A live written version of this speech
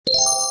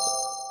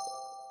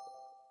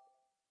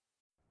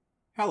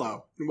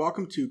Hello, and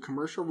welcome to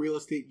Commercial Real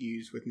Estate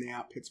Views with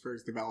NAIOP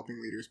Pittsburgh's Developing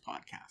Leaders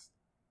podcast.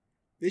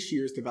 This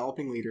year's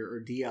Developing Leader,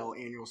 or DL,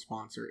 annual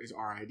sponsor is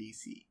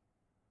RIDC.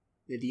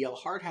 The DL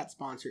Hard Hat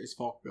sponsor is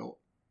Falkbuilt,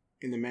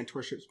 and the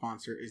mentorship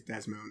sponsor is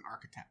Desmond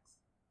Architects.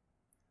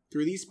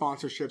 Through these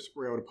sponsorships,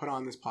 we're able to put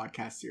on this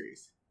podcast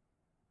series.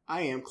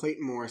 I am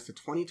Clayton Morris, the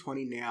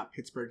 2020 NAIOP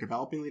Pittsburgh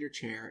Developing Leader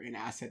Chair and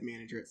Asset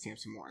Manager at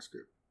Sampson Morris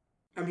Group.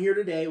 I'm here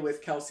today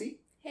with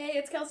Kelsey. Hey,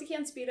 it's Kelsey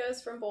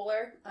Canspitos from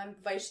Bowler. I'm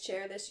Vice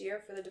Chair this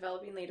year for the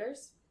Developing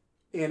Leaders.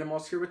 And I'm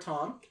also here with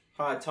Tom.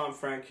 Hi, Tom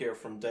Frank here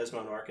from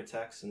Desmond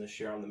Architects, and this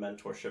year I'm the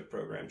Mentorship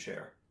Program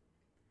Chair.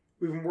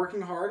 We've been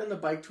working hard on the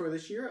bike tour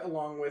this year,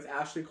 along with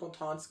Ashley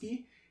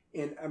Koltonsky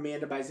and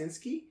Amanda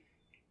Byzinski.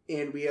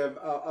 And we have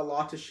a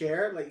lot to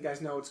share, let you guys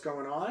know what's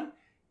going on.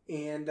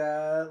 And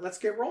let's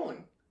get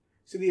rolling.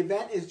 So the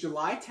event is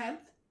July 10th.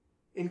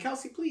 And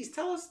Kelsey, please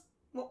tell us,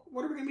 what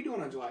are we going to be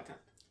doing on July 10th?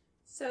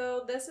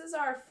 So this is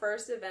our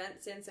first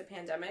event since the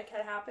pandemic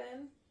had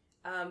happened.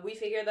 We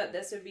figured that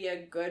this would be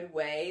a good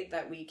way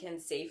that we can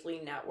safely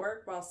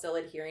network while still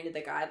adhering to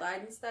the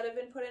guidelines that have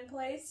been put in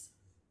place.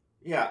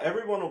 Yeah,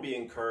 everyone will be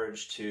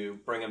encouraged to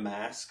bring a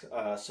mask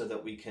so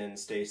that we can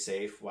stay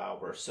safe while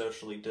we're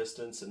socially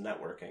distanced and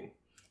networking.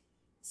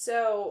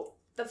 So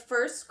the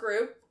first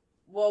group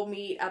will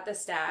meet at the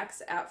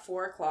Stacks at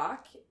 4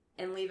 o'clock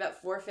and leave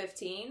at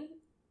 4:15.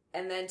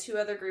 And then 2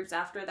 other groups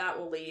after that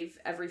will leave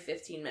every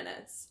 15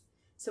 minutes.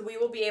 So we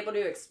will be able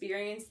to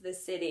experience the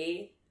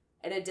city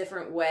in a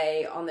different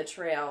way on the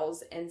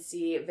trails and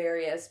see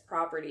various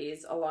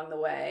properties along the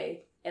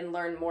way and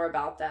learn more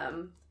about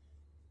them.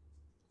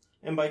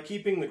 And by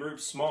keeping the group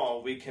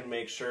small, we can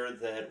make sure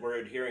that we're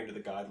adhering to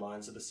the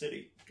guidelines of the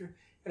city. And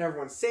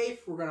everyone's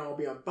safe. We're going to all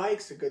be on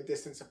bikes a good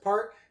distance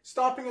apart,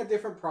 stopping at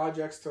different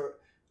projects to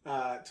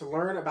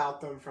learn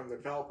about them from the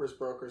developers,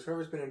 brokers,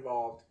 whoever's been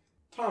involved.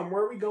 Tom,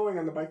 where are we going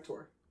on the bike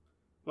tour?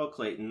 Well,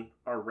 Clayton,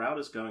 our route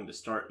is going to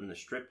start in the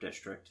Strip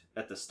District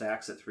at the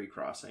Stacks at 3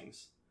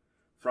 Crossings.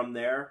 From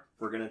there,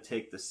 we're going to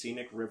take the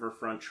scenic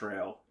Riverfront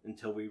Trail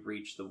until we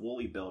reach the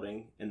Woolley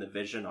Building and the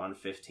Vision on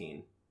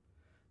 15.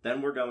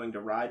 Then we're going to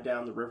ride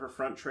down the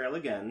Riverfront Trail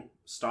again,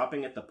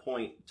 stopping at the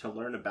Point to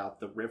learn about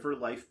the River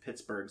Life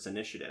Pittsburgh's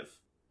initiative.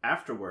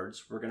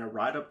 Afterwards, we're going to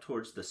ride up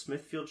towards the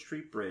Smithfield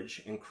Street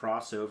Bridge and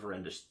cross over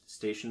into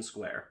Station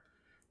Square.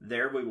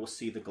 There we will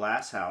see the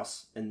Glass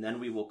House, and then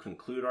we will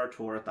conclude our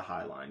tour at the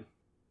High Line.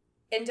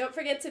 And don't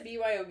forget to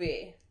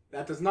BYOB.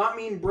 That does not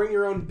mean bring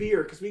your own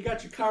beer, because we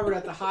got you covered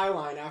at the High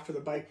Line after the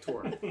bike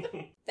tour.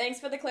 Thanks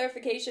for the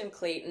clarification,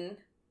 Clayton.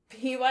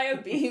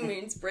 BYOB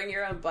means bring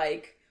your own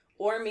bike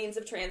or means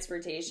of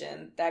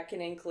transportation. That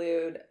can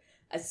include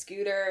a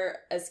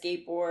scooter, a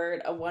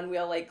skateboard, a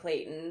one-wheel like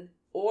Clayton,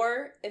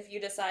 or if you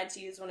decide to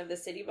use one of the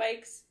city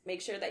bikes, make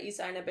sure that you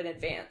sign up in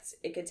advance.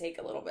 It could take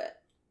a little bit.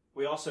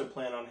 We also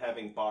plan on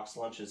having boxed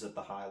lunches at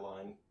the High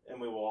Line, and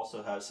we will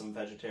also have some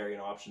vegetarian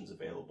options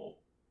available.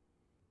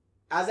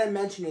 As I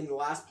mentioned in the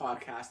last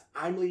podcast,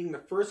 I'm leading the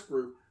first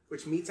group,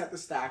 which meets at the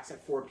Stacks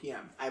at 4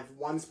 p.m. I have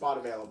 1 spot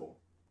available,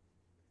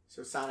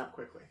 so sign up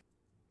quickly.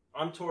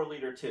 I'm tour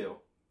leader too.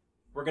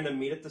 We're going to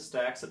meet at the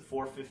Stacks at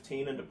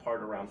 4:15 and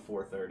depart around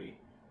 4:30.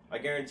 I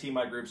guarantee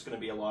my group's going to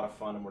be a lot of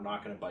fun, and we're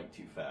not going to bike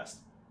too fast.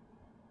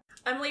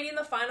 I'm leading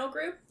the final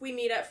group. We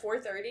meet at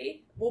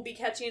 4:30. We'll be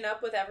catching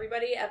up with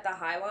everybody at the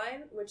High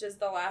Line, which is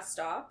the last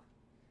stop.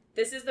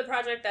 This is the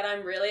project that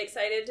I'm really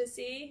excited to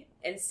see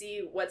and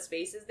see what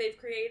spaces they've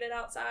created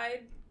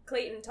outside.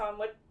 Clayton, Tom,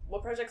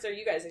 what projects are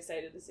you guys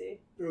excited to see?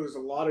 There's a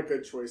lot of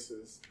good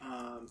choices.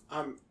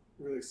 I'm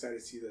really excited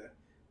to see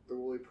the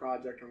Woolley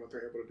project and what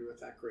they're able to do with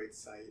that great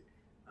site.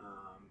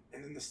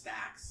 And then the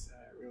Stacks,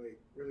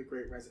 really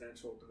great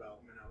residential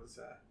development. I was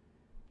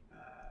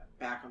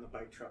back on the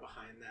bike trail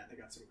behind that. They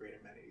got some great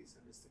amenities.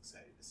 I'm just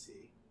excited to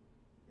see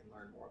and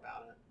learn more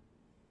about it.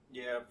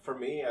 Yeah, for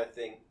me, I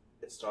think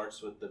it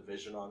starts with the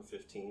Vision on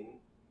 15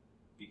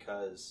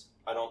 because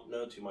I don't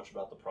know too much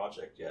about the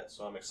project yet,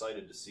 so I'm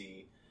excited to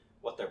see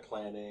what they're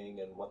planning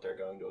and what they're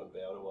going to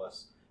unveil to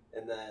us.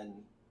 And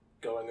then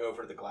going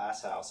over to the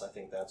Glass House, I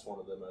think that's one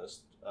of the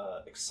most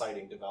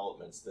exciting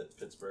developments that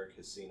Pittsburgh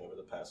has seen over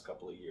the past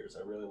couple of years.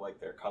 I really like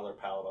their color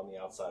palette on the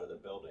outside of the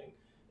building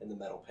and the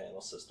metal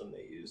panel system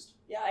they used.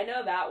 Yeah, I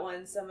know that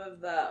one. Some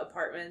of the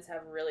apartments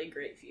have really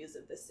great views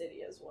of the city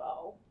as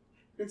well.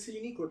 It's a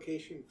unique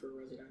location for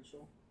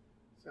residential.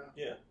 So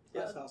Yeah,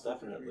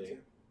 definitely.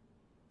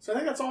 So I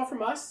think that's all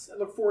from us. I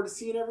look forward to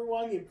seeing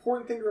everyone. The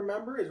important thing to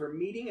remember is we're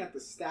meeting at the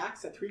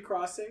Stacks at 3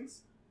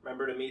 Crossings.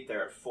 Remember to meet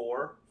there at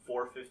 4,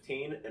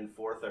 4:15, and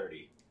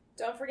 4:30.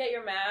 Don't forget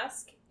your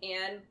mask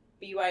and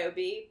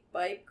BYOB,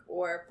 bike,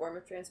 or form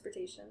of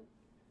transportation.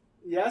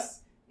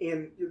 Yes,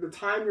 and the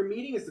time you're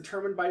meeting is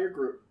determined by your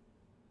group.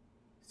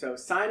 So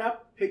sign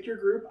up, pick your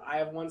group. I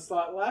have 1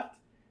 slot left,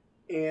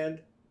 and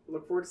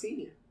look forward to seeing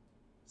you.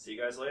 See you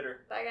guys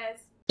later. Bye,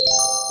 guys.